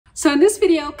So in this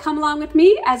video, come along with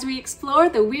me as we explore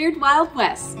the Weird Wild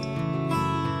West.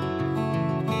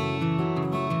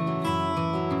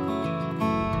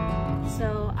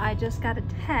 So I just got a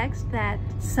text that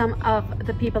some of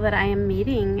the people that I am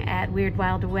meeting at Weird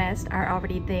Wild West are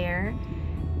already there.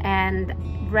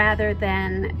 And rather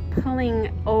than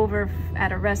pulling over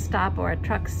at a rest stop or a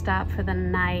truck stop for the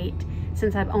night,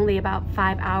 since I've only about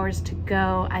 5 hours to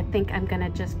go, I think I'm gonna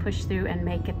just push through and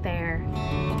make it there.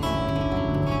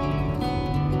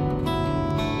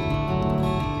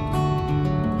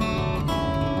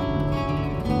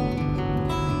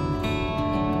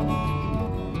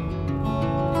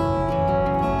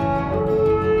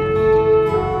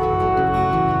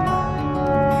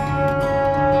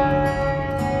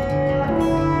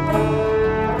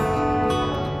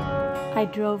 I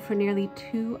drove for nearly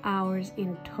 2 hours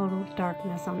in total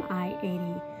darkness on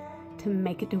I-80 to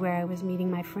make it to where I was meeting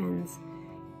my friends.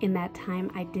 In that time,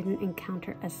 I didn't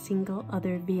encounter a single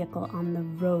other vehicle on the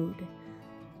road.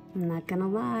 I'm not gonna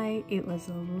lie, it was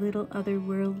a little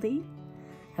otherworldly.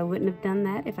 I wouldn't have done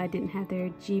that if I didn't have their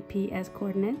GPS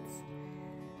coordinates.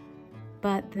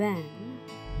 But then,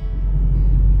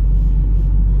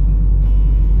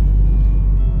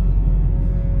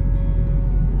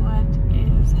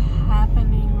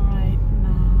 happening right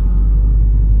now.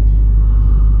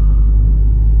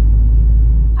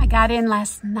 I got in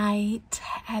last night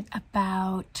at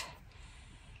about,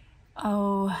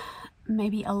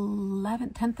 maybe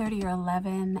 10:30 or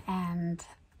 11, and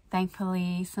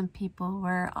thankfully some people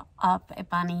were up,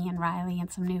 Bunny and Riley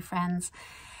and some new friends.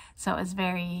 So it was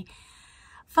very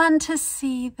fun to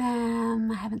see them.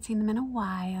 I haven't seen them in a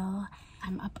while.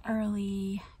 I'm up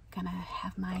early, gonna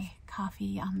have my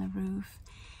coffee on the roof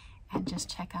and just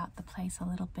check out the place a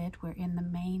little bit. We're in the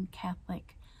main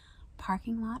Catholic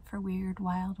parking lot for Weird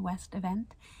Wild West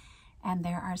event, and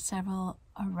there are several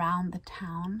around the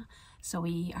town. So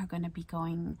we are going to be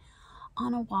going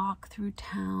on a walk through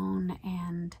town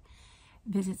and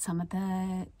visit some of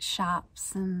the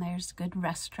shops, and there's good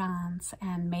restaurants,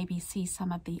 and maybe see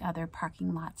some of the other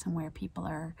parking lots and where people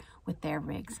are with their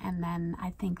rigs. And then I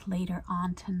think later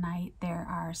on tonight there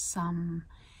are some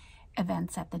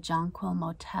events at the Jonquil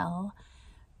Motel,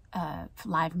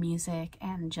 live music,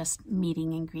 and just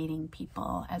meeting and greeting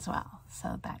people as well.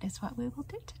 So that is what we will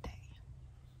do today.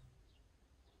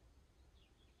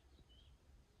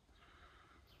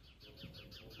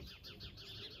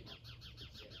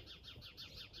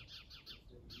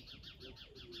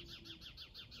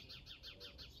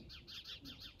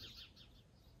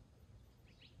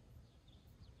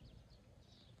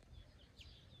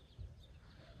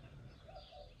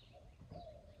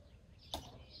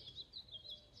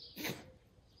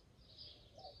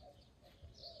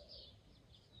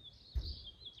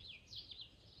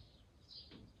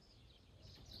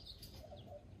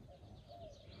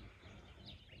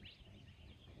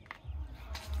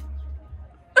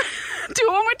 Do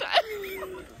it one more time.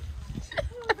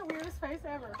 That's the weirdest face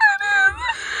ever. It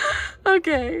is.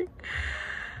 Okay.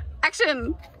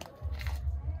 Action.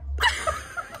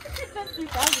 That's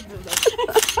 2000 of those.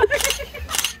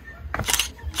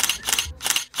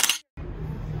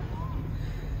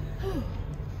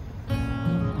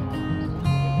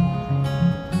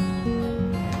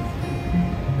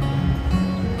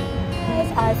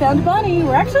 I found a bunny.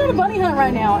 We're actually on a bunny hunt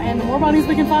right now, and the more bunnies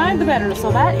we can find, the better.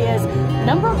 So that is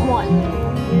number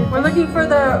 1. We're looking for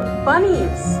the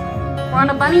bunnies. We're on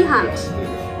a bunny hunt.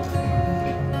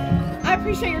 I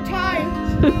appreciate your time.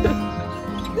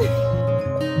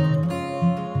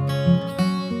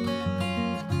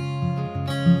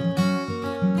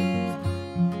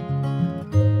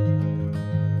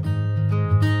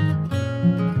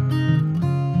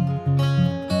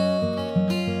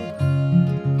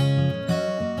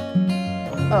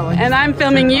 Oh, and I'm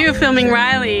filming you, filming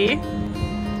Riley.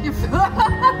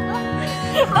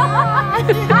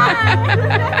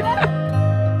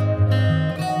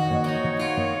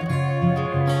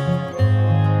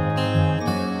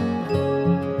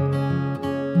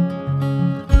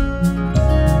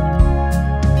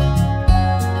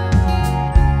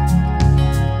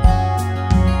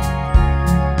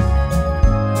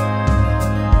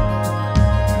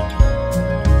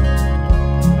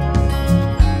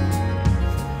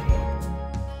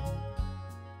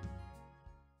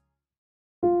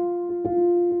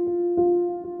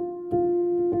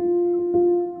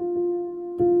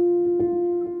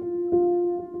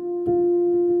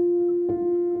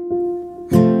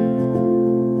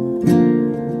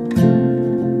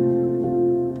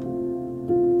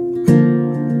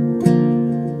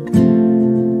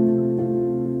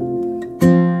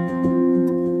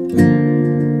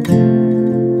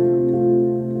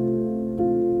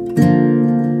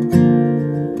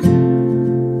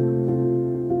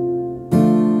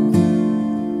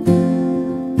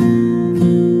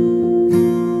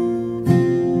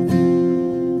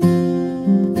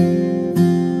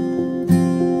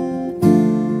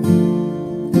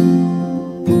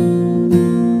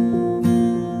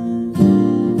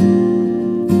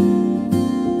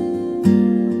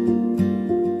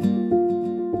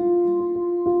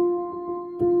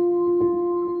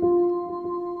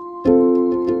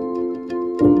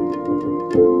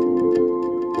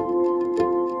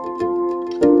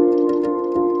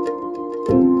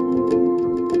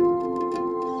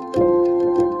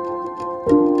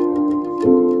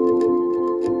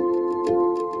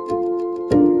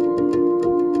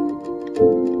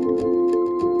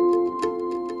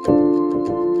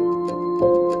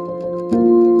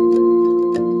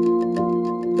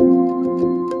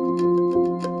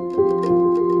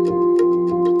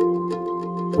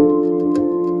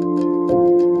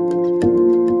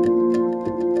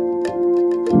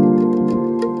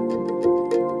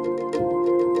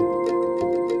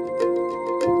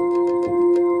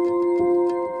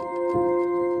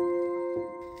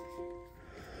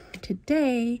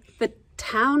 today, the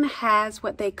town has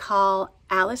what they call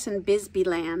Alice in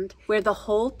Bisbeeland, where the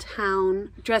whole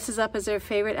town dresses up as their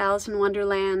favorite Alice in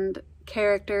Wonderland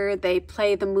character. They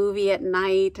play the movie at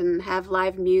night and have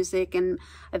live music and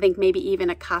I think maybe even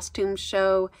a costume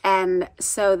show. And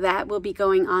so that will be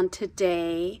going on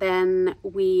today. Then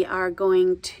we are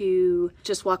going to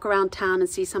just walk around town and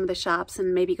see some of the shops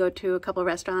and maybe go to a couple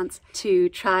restaurants to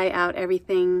try out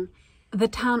everything. The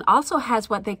town also has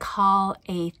what they call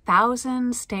a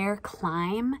 1,000 stair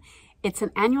climb. It's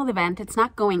an annual event. It's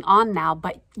not going on now,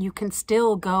 but you can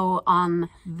still go on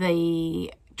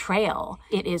the trail.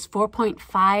 It is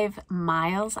 4.5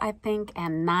 miles, I think,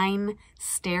 and 9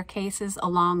 staircases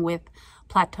along with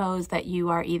plateaus that you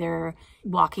are either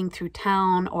walking through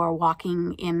town or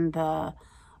walking in the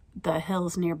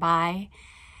hills nearby.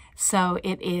 So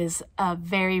it is a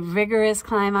very rigorous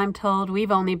climb, I'm told.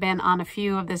 We've only been on a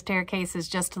few of the staircases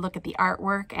just to look at the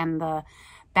artwork and the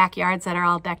backyards that are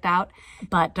all decked out.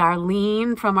 But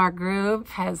Darlene from our group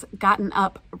has gotten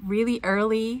up really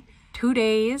early, 2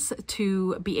 days,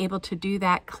 to be able to do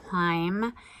that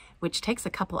climb, which takes a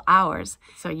couple hours.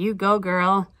 So you go,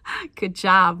 girl. Good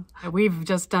job. We've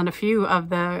just done a few of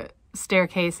the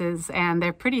staircases and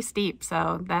they're pretty steep,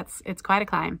 so it's quite a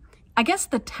climb. I guess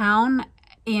the town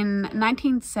in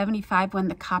 1975, when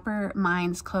the copper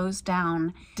mines closed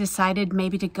down, decided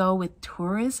maybe to go with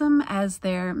tourism as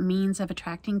their means of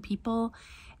attracting people,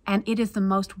 and it is the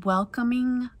most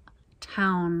welcoming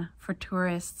town for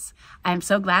tourists. I'm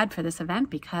so glad for this event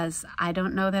because I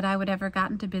don't know that I would ever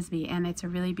gotten to Bisbee, and it's a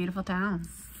really beautiful town.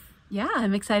 Yeah,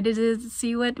 I'm excited to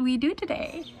see what we do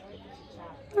today.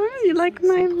 Oh, you like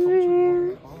my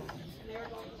hair?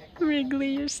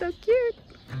 Wrigley, you're so cute.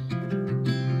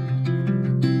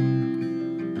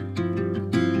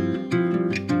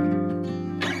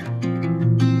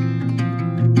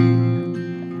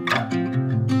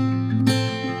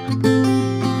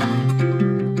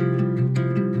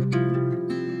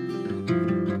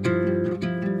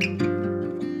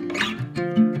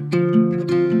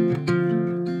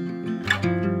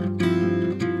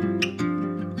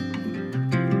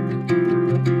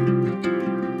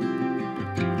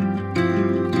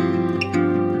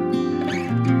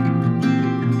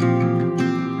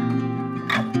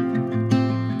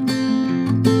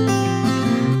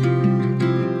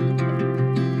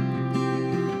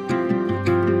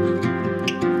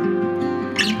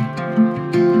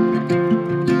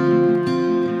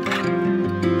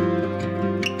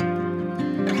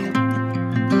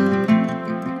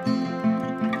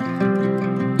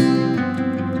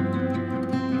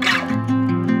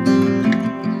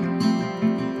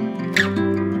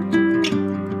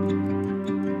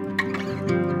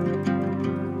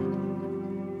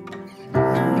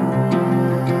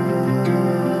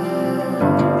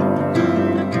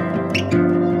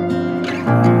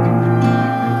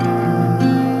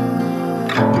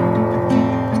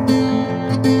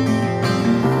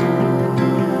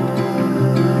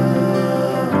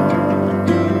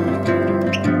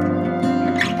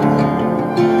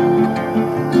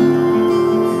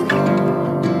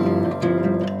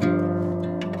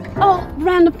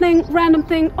 Random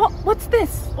thing. Oh, what's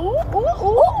this? Oh,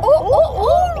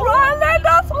 Ryan,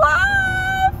 that's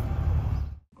live!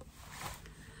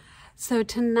 So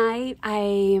tonight, I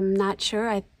am not sure.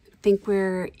 I think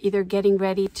we're either getting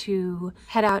ready to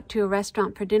head out to a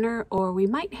restaurant for dinner, or we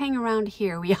might hang around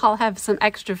here. We all have some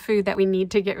extra food that we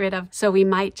need to get rid of, so we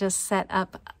might just set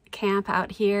up camp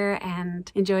out here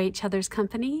and enjoy each other's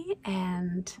company.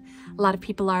 And a lot of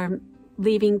people are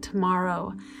leaving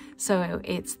tomorrow, so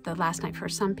it's the last night for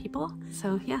some people.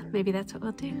 So yeah, maybe that's what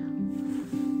we'll do.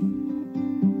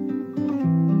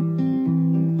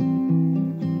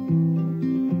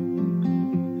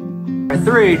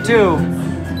 3, 2.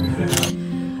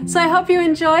 So I hope you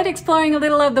enjoyed exploring a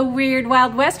little of the Weird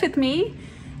Wild West with me.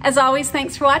 As always,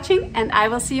 thanks for watching, and I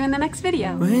will see you in the next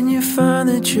video. When you find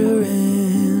that you're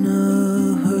in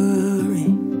a hurry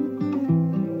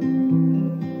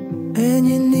and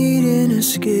you need an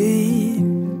escape,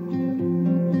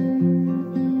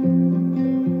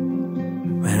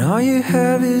 when all you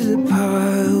have is a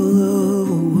pile of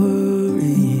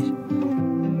worries,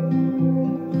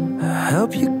 I'll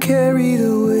help you carry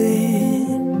the weight.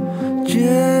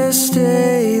 Just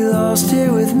stay lost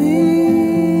here with me.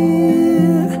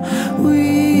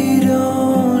 We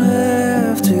don't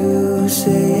have to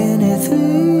say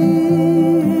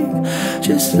anything.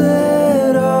 Just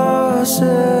let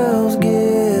ourselves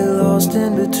get lost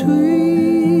in between.